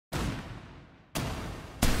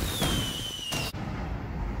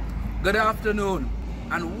Good afternoon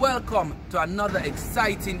and welcome to another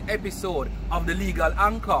exciting episode of the Legal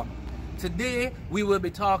Anchor. Today we will be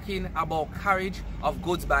talking about carriage of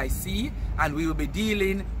goods by sea, and we will be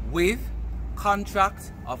dealing with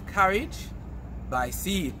contracts of carriage by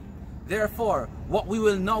sea. Therefore, what we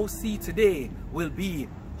will now see today will be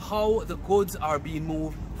how the goods are being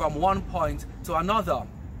moved from one point to another.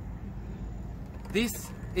 This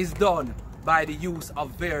is done by the use of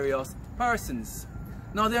various persons.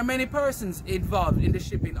 Now, there are many persons involved in the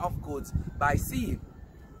shipping of goods by sea.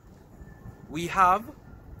 We have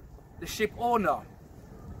the ship owner.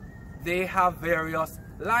 They have various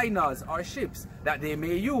liners or ships that they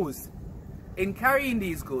may use. In carrying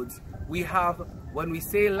these goods, we have, when we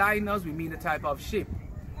say liners, we mean the type of ship.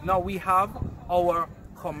 Now we have our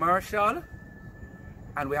commercial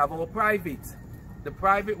and we have our private. The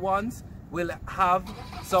private ones will have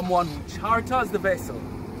someone who charters the vessel.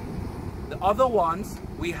 The other ones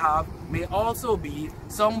we have may also be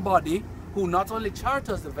somebody who not only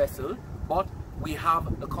charters the vessel, but we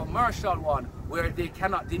have the commercial one where they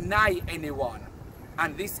cannot deny anyone.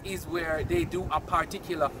 And this is where they do apply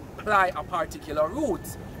a particular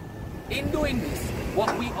route. In doing this,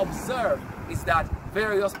 what we observe is that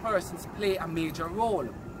various persons play a major role.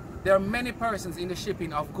 There are many persons in the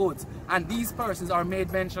shipping of goods, and these persons are made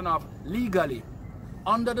mention of legally.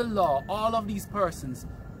 Under the law, all of these persons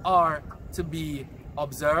are to be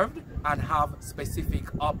observed and have specific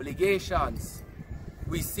obligations.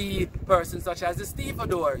 We see persons such as the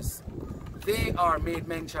stevedores. They are made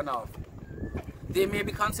mention of. They may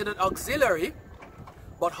be considered auxiliary,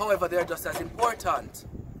 but however they're just as important.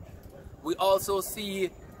 We also see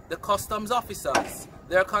the customs officers.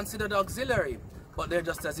 They're considered auxiliary, but they're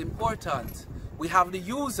just as important. We have the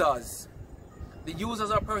users. The users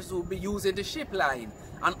are persons who will be using the ship line,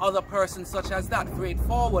 and other persons such as that, freight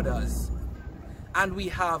forwarders. And we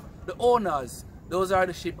have the owners. Those are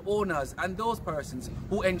the ship owners and those persons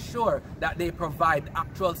who ensure that they provide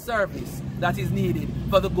actual service that is needed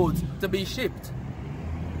for the goods to be shipped.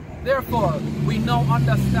 Therefore, we now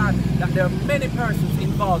understand that there are many persons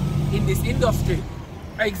involved in this industry.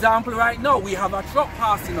 For example, right now we have a truck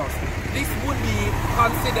passing us. This would be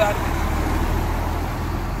considered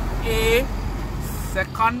a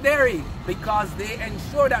secondary because they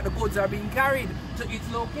ensure that the goods are being carried to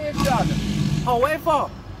its location. However,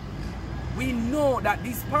 we know that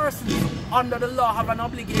these persons under the law have an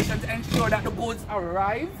obligation to ensure that the goods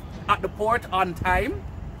arrive at the port on time,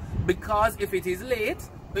 because if it is late,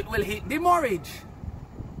 it will hit demurrage.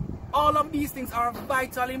 All of these things are of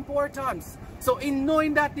vital importance. So in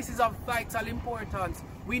knowing that this is of vital importance,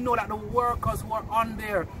 we know that the workers who are on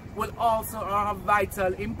there will also have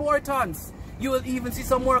vital importance. You will even see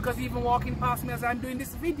some workers even walking past me as I'm doing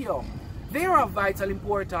this video. They are of vital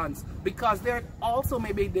importance because they're also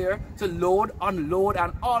maybe there to load, unload,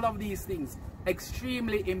 and all of these things.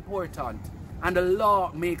 Extremely important. And the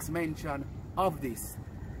law makes mention of this.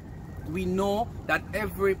 We know that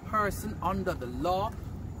every person under the law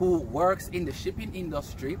who works in the shipping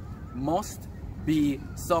industry must be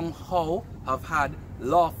somehow have had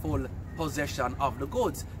lawful possession of the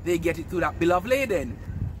goods. They get it through that bill of lading.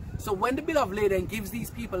 So when the bill of lading gives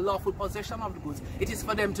these people lawful possession of the goods, it is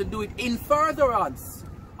for them to do it in furtherance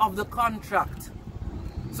of the contract.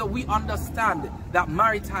 So we understand that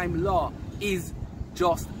maritime law is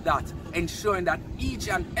just that, ensuring that each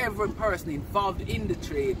and every person involved in the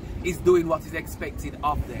trade is doing what is expected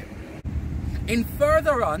of them. In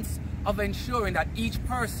furtherance of ensuring that each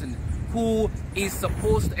person who is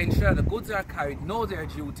supposed to ensure the goods are carried know their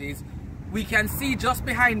duties, we can see just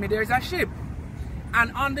behind me there's a ship.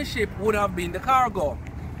 And on the ship would have been the cargo.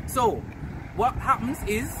 So what happens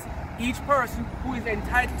is each person who is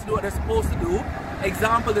entitled to do what they're supposed to do,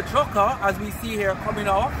 example the trucker as we see here coming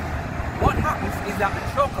off, what happens is that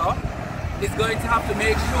the trucker is going to have to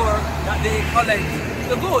make sure that they collect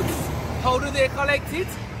the goods. How do they collect it?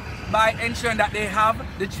 By ensuring that they have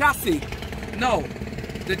the chassis. Now,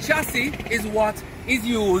 the chassis is what is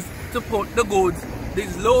used to put the goods that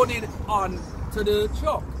is loaded on to the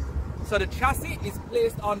truck. So the chassis is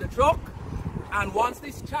placed on the truck, and once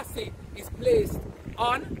this chassis is placed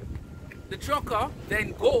on, the trucker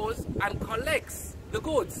then goes and collects the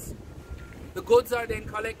goods. The goods are then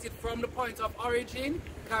collected from the point of origin,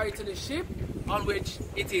 carried to the ship on which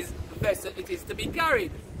it is the vessel it is to be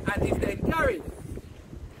carried, and is then carried.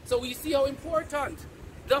 So we see how important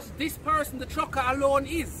just this person, the trucker alone,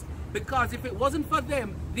 is, because if it wasn't for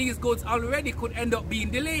them, these goods already could end up being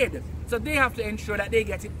delayed. So they have to ensure that they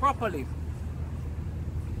get it properly.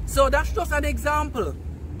 So that's just an example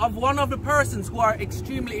of one of the persons who are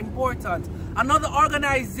extremely important. Another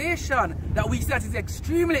organization that we see that is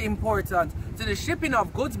extremely important to the shipping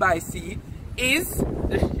of goods by sea is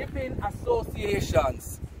the shipping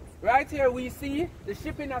associations. Right here we see the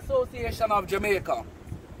Shipping Association of Jamaica.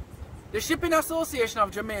 The Shipping Association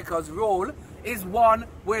of Jamaica's role is one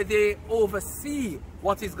where they oversee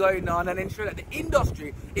what is going on and ensure that the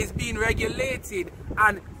industry is being regulated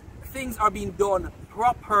and things are being done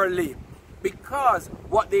properly. Because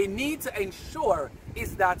what they need to ensure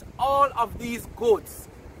is that all of these goods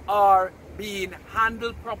are being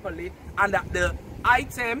handled properly and that the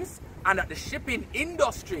items and that the shipping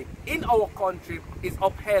industry in our country is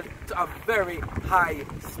upheld to a very high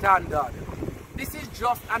standard. This is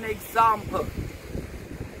just an example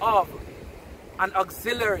of an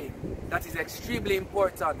auxiliary that is extremely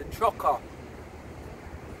important. The trucker,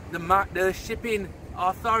 the shipping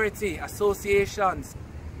authority associations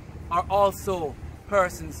are also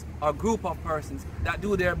persons or group of persons that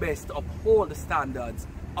do their best to uphold the standards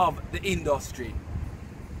of the industry.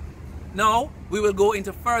 Now we will go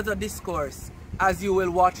into further discourse as you will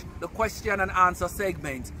watch the question and answer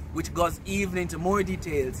segment, which goes even into more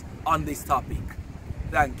details on this topic.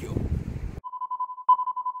 Thank you.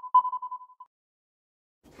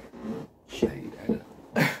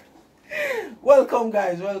 Welcome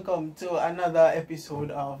guys, welcome to another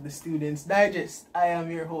episode of the Students Digest. I am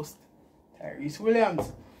your host, Tyrese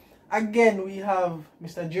Williams. Again, we have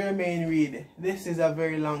Mr. Jermaine Reed. This is a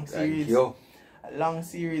very long series. Thank you. A long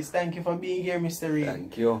series. Thank you for being here, Mr. Reed.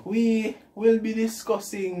 Thank you. We will be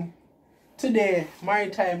discussing today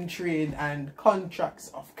maritime trade and contracts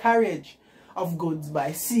of carriage of goods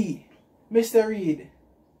by sea. Mr. Reed,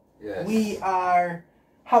 yes, we are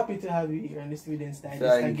happy to have you here on the Students Digest.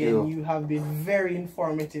 Thank Again, you have been very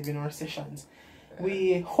informative in our sessions.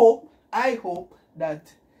 I hope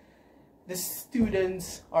that the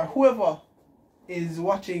students or whoever is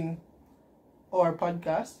watching our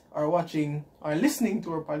podcast or listening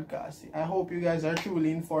to our podcast, I hope you guys are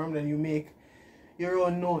truly informed and you make your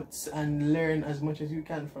own notes and learn as much as you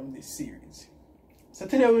can from this series. So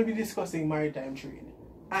today we'll be discussing maritime trade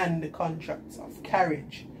and the contracts of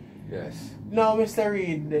carriage. Yes. Now, Mr.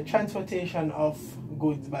 Reed, the transportation of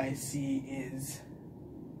goods by sea is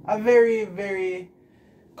a very, very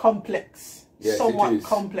complex, yes, somewhat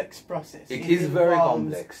complex process. It is very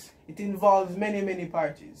complex. It involves many, many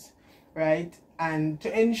parties, right? And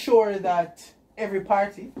to ensure that every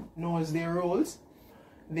party knows their roles,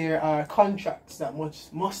 there are contracts that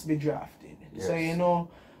must be drafted. Yes. So, you know,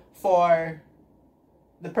 for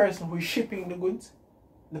the person who is shipping the goods,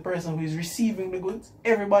 the person who is receiving the goods,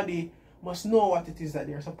 everybody must know what it is that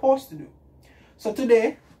they're supposed to do. So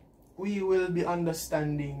today, we will be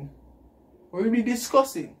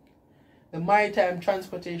discussing the maritime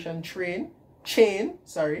transportation chain,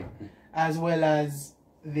 as well as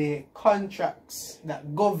the contracts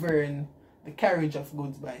that govern the carriage of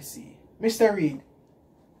goods by sea. Mr. Reed.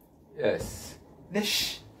 Yes. The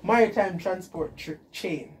maritime transport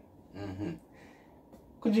chain.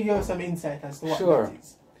 Could you give us some insight as to what that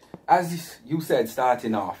is? As you said,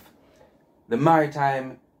 starting off, the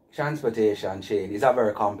maritime transportation chain is a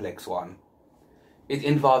very complex one. It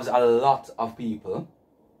involves a lot of people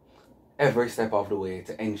every step of the way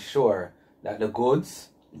to ensure that the goods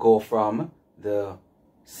go from the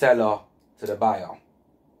seller to the buyer.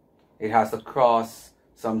 It has to cross,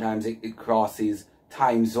 sometimes it crosses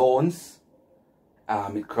time zones,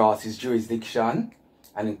 it crosses jurisdiction,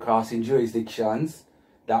 and in crossing jurisdictions,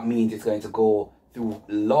 that means it's going to go through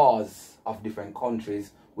laws of different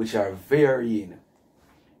countries which are varying.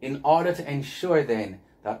 In order to ensure then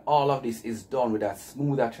that all of this is done with as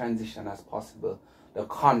smooth a transition as possible, the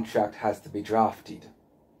contract has to be drafted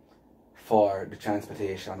for the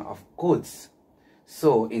transportation of goods.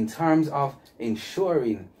 So in terms of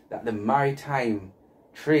ensuring that the maritime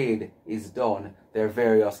trade is done, there are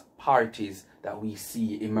various parties that we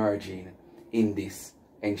see emerging in this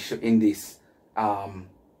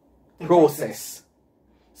process.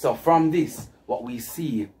 So from this, what we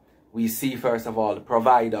see first of all the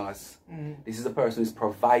providers. This is the person who's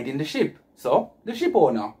providing the ship, so the ship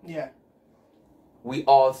owner. Yeah. We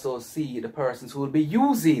also see the persons who will be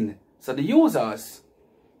using, so the users.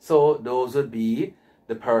 So those would be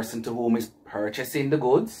the person to whom is purchasing the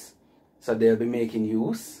goods, so they'll be making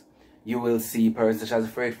use. You will see persons such as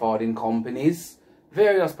freight forwarding companies,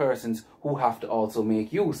 various persons who have to also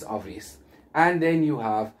make use of this. And then you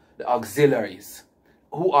have the auxiliaries,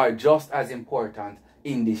 who are just as important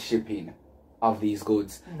in the shipping of these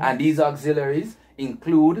goods. And these auxiliaries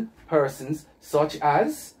include persons such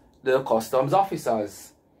as the customs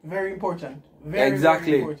officers. Very important. Very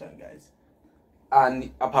exactly. Very important, guys.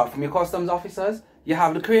 And apart from your customs officers, you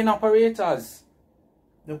have the crane operators.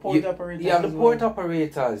 The port operators. You have the port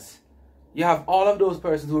operators. You have all of those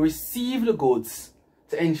persons who receive the goods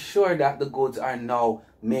to ensure that the goods are now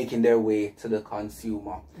making their way to the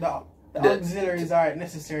consumer. The auxiliaries aren't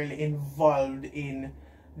necessarily involved in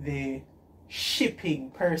the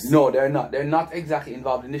shipping per se. No, they're not. They're not exactly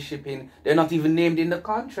involved in the shipping. They're not even named in the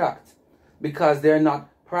contract because they're not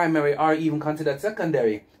primary or even considered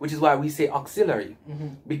secondary, which is why we say auxiliary.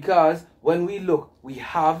 Because when we look, we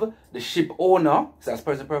have the ship owner, so that's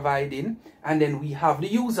person providing, and then we have the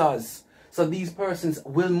users. So these persons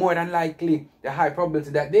will more than likely, the high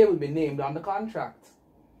probability that they will be named on the contract.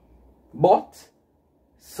 But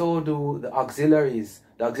so do the auxiliaries.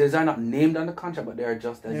 The auxiliaries are not named on the contract, but they are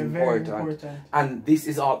just as important. Very important. And this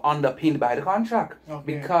is all underpinned by the contract.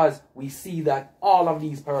 Because we see that all of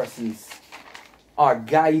these persons are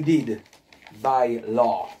guided by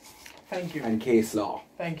law. Thank you. And case law.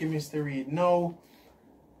 Thank you, Mr. Reed. Now,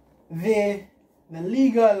 the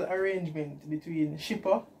legal arrangement between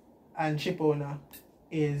shipper and ship owner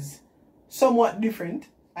is somewhat different.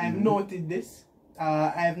 I've noted this.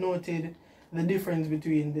 I've noted the difference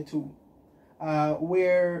between the two.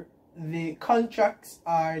 Where the contracts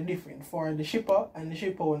are different for the shipper and the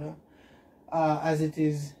ship owner, as it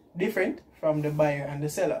is different from the buyer and the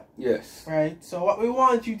seller. Yes. Right? So what we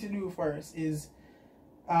want you to do first is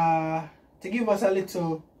to give us a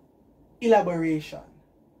little elaboration.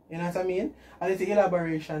 You know what I mean? A little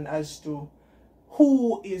elaboration as to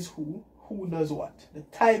who is who does what, the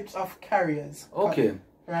types of carriers. Okay.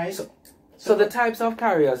 Right? So the types of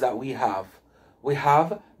carriers that we have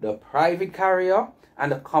the private carrier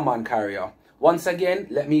and the common carrier. Once again,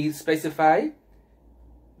 let me specify.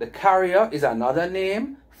 The carrier is another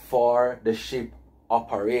name for the ship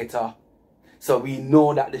operator. So we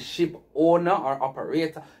know that the ship owner or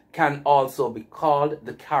operator can also be called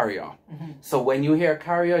the carrier. So when you hear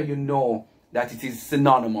carrier, you know that it is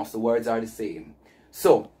synonymous. The words are the same.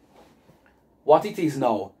 So what it is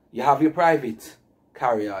now, you have your private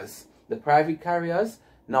carriers. The private carriers,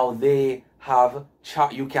 now they have,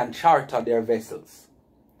 you can charter their vessels.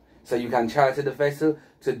 So you can charter the vessel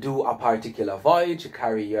to do a particular voyage, to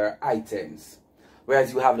carry your items.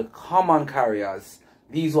 Whereas you have the common carriers,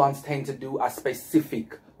 these ones tend to do a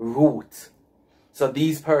specific route. So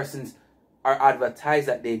these persons are advertised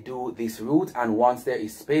that they do this route, and once there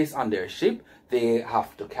is space on their ship, they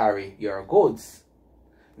have to carry your goods.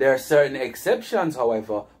 There are certain exceptions,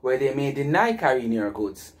 however, where they may deny carrying your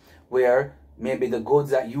goods, where maybe the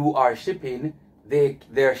goods that you are shipping,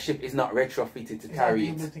 their ship is not retrofitted to carry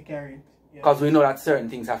it. Because we know that certain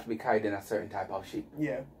things have to be carried in a certain type of ship.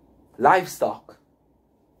 Yeah. Livestock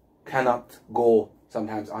cannot go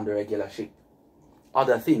sometimes on the regular ship.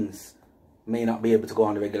 Other things may not be able to go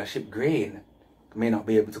on the regular ship. Grain may not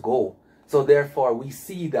be able to go. So therefore we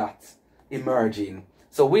see that emerging.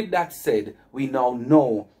 So with that said, we now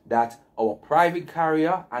know that our private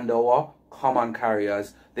carrier and our common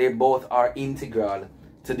carriers, they both are integral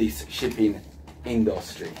to this shipping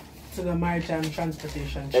industry. To the maritime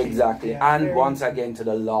transportation chain. Exactly. Yeah, and once again to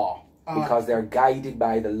the law. Because they're guided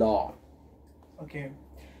by the law. Okay.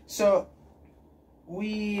 So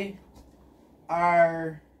we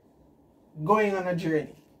are going on a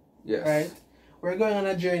journey. Yes. Right? We're going on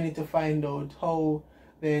a journey to find out how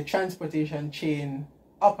the transportation chain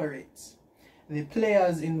operates. The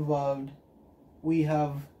players involved, we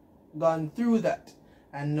have gone through that,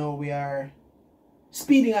 and now we are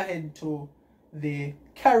speeding ahead to the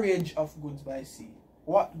carriage of goods by sea.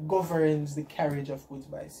 What governs the carriage of goods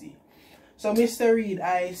by sea? So Mr. Reed,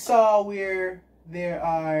 I saw where there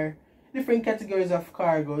are different categories of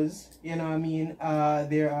cargoes. You know what I mean?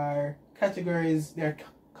 There are categories, there are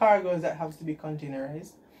cargoes that have to be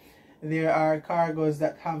containerized. There are cargoes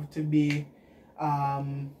that have to be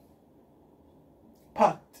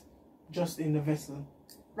packed just in the vessel,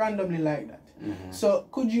 randomly like that. So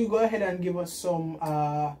could you go ahead and give us some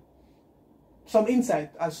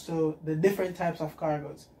insight as to the different types of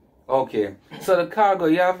cargoes? Okay, so the cargo,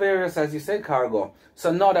 you have various, as you said, cargo.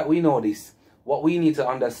 So now that we know this, what we need to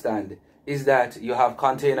understand is that you have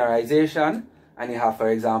containerization and you have, for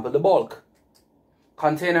example, the bulk.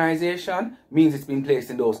 Containerization means it's been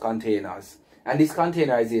placed in those containers. And this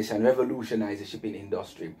containerization revolutionized the shipping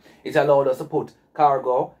industry. It allowed us to put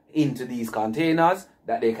cargo into these containers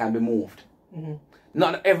that they can be moved.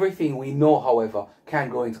 Not everything we know, however, can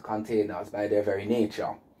go into containers by their very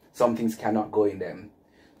nature. Some things cannot go in them.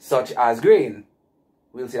 Such as grain.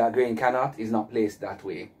 We'll say that grain is not placed that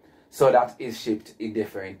way. So that is shipped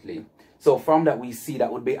differently. So from that we see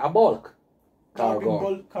that would be a bulk. That would be cargo.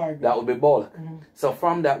 bulk cargo. That would be bulk. So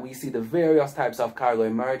from that we see the various types of cargo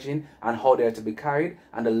emerging and how they are to be carried,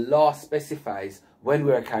 and the law specifies when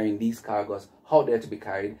we are carrying these cargoes, how they are to be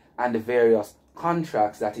carried, and the various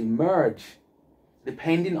contracts that emerge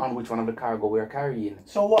depending on which one of the cargo we are carrying.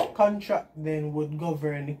 So what contract then would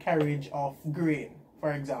govern the carriage of grain,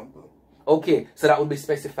 for example? Okay, so that would be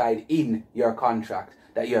specified in your contract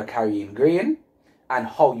that you are carrying grain and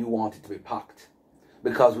how you want it to be packed.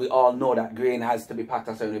 Because we all know that grain has to be packed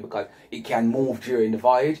a certain way because it can move during the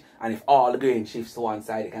voyage, and if all the grain shifts to one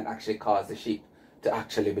side, it can actually cause the ship to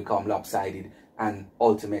actually become lopsided and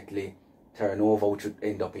ultimately turn over, which would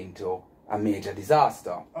end up into a major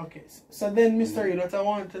disaster. Okay, so then Mr. Reed, what I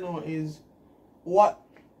want to know is what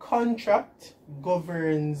contract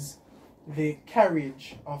governs the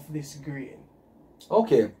carriage of this grain?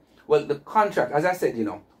 Okay, well, the contract, as I said, you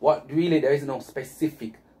know, what really, there is no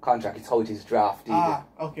specific contract, it's how it is drafted. Ah,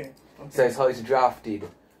 okay. So it's how it's drafted.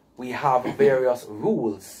 We have various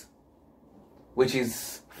rules, which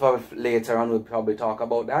is for later on, we'll probably talk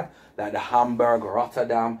about that, like the Hamburg,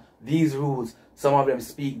 Rotterdam, these rules, some of them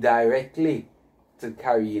speak directly to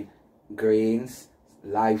carrying grains,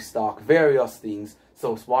 livestock, various things.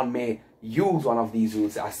 So one may use one of these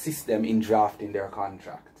rules to assist them in drafting their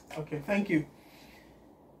contract. Okay, thank you.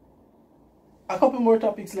 A couple more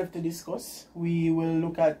topics left to discuss. We will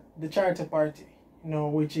look at the charter party,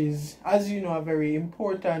 which is, as you know, a very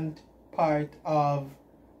important part of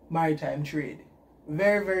maritime trade.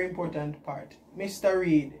 Very, very important part. Mr.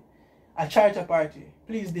 Reed, a charter party,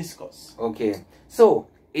 please discuss. Okay, so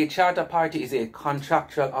a charter party is a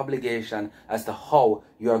contractual obligation as to how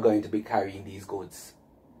you are going to be carrying these goods.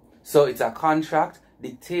 So it's a contract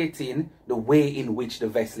dictating the way in which the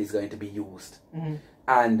vessel is going to be used.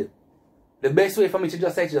 And the best way for me to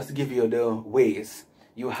just say, just to give you the ways.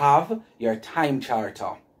 You have your time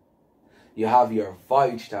charter, you have your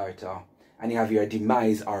voyage charter, and you have your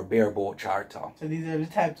demise or bareboat charter. So these are the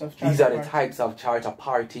types of charter These are the types of charter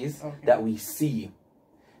parties that we see.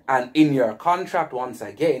 And in your contract, once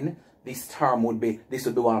again, this would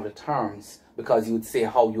be one of the terms, because you would say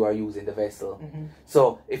how you are using the vessel.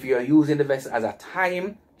 So if you are using the vessel as a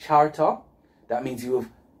time charter, that means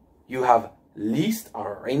you have leased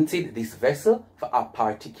or rented this vessel for a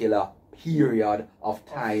particular period of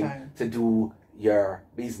time to do your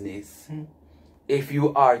business. If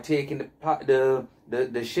you are taking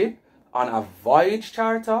the ship on a voyage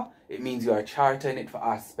charter, it means you are chartering it for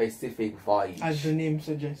a specific voyage. As the name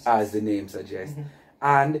suggests. As the name suggests.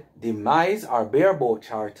 And demise or bareboat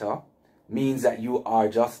charter means that you are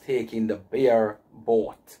just taking the bare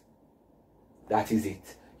boat. That is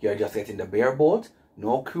it. You're just getting the bare boat,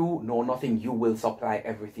 no crew, no nothing. You will supply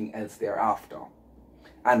everything else thereafter.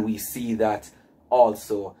 And we see that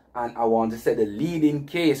also. And I want to say the leading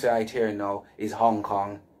case right here now is Hong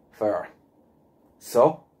Kong Fur.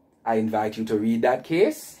 So I invite you to read that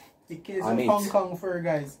case. The case of Hong Kong Fur,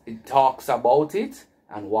 guys. It talks about it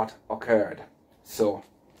and what occurred. So.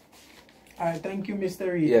 Alright, thank you,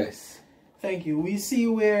 Mr. Reed. Yes. Thank you. We see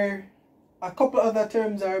where a couple other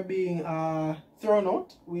terms are being thrown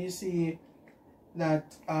out. We see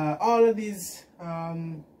that all of these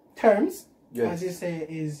terms, as you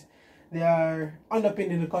say, they are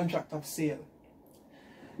underpinned in the contract of sale.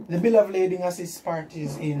 The bill of lading assists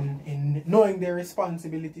parties in knowing their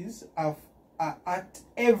responsibilities at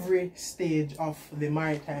every stage of the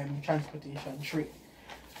maritime transportation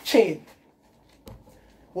chain.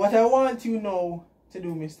 What I want you now to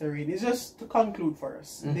do, Mr. Reed, is just to conclude for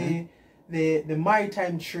us the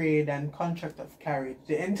maritime trade and contract of carriage,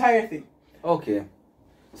 the entire thing. Okay.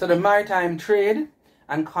 So the maritime trade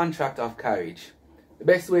and contract of carriage. The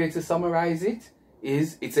best way to summarize it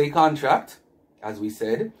is it's a contract, as we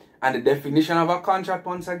said, and the definition of a contract,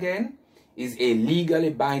 once again, is a legally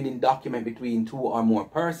binding document between two or more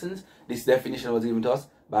persons. This definition was given to us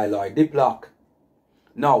by Lord Diplock.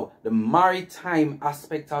 Now, the maritime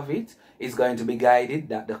aspect of it is going to be guided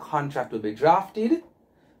that the contract will be drafted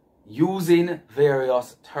using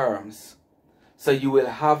various terms. So you will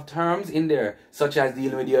have terms in there, such as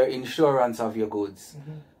dealing with your insurance of your goods.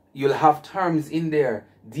 You'll have terms in there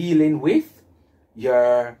dealing with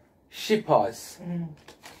your shippers.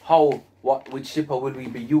 Which shipper will we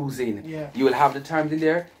be using? You will have the terms in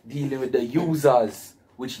there dealing with the users,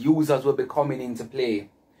 which users will be coming into play.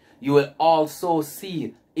 You will also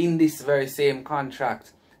see in this very same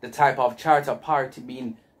contract the type of charter party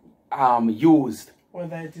being used.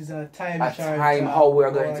 Whether it is a time charter, how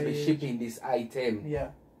we're going to be shipping this item.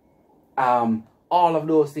 All of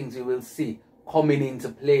those things you will see coming into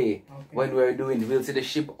play when we'll see the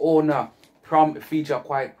ship owner feature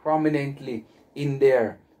quite prominently in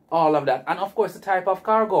there. all of that. And of course, the type of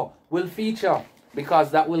cargo will feature,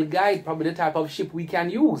 because that will guide probably the type of ship we can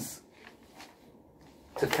use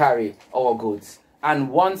to carry our goods. And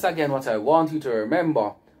once again, what I want you to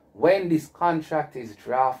remember, when this contract is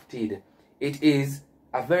drafted, it is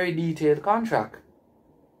a very detailed contract.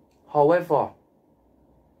 However,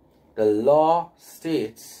 the law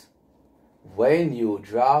states when you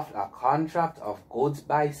draft a contract of goods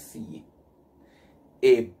by sea,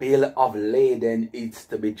 a bill of lading is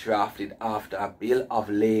to be drafted after. A bill of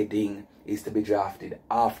lading is to be drafted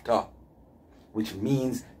after. Which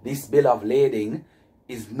means this bill of lading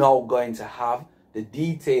is now going to have the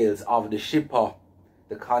details of the shipper,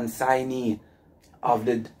 the consignee, of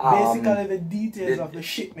the... basically the details of the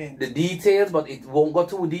shipment. The details, but it won't go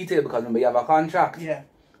too detailed because remember you have a contract. Yeah.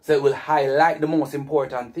 So it will highlight the most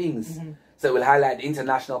important things. So it will highlight the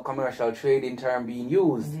international commercial trading term being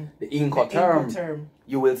used, the INCO term.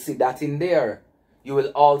 You will see that in there. You will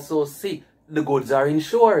also see the goods are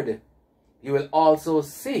insured. You will also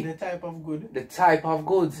see the type of good. The type of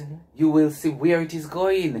goods. You will see where it is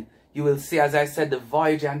going. You will see, as I said, the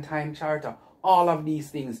voyage and time charter. All of these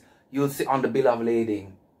things you will see on the bill of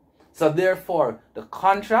lading. So therefore, the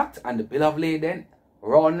contract and the bill of lading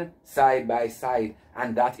run side by side.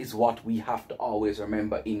 And that is what we have to always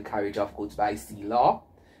remember in carriage of goods by sea law,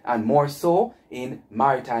 and more so in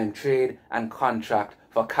maritime trade and contract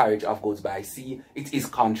for carriage of goods by sea. It is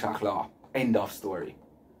contract law. End of story.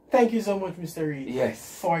 Thank you so much, Mr. Reed.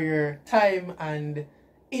 Yes. For your time and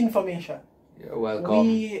information. You're welcome.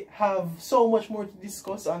 We have so much more to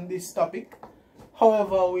discuss on this topic.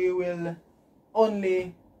 However, we will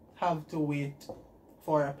only have to wait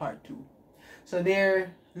for a part 2. So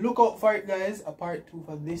there, look out for it, guys. A part 2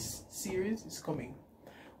 for this series is coming.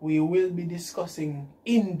 We will be discussing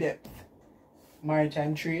in depth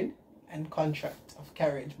maritime trade and contract of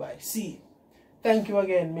carriage by sea. Thank you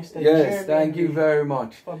again, Mr. Yes, thank you very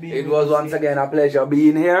much. For being it was once again a pleasure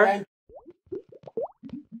being here.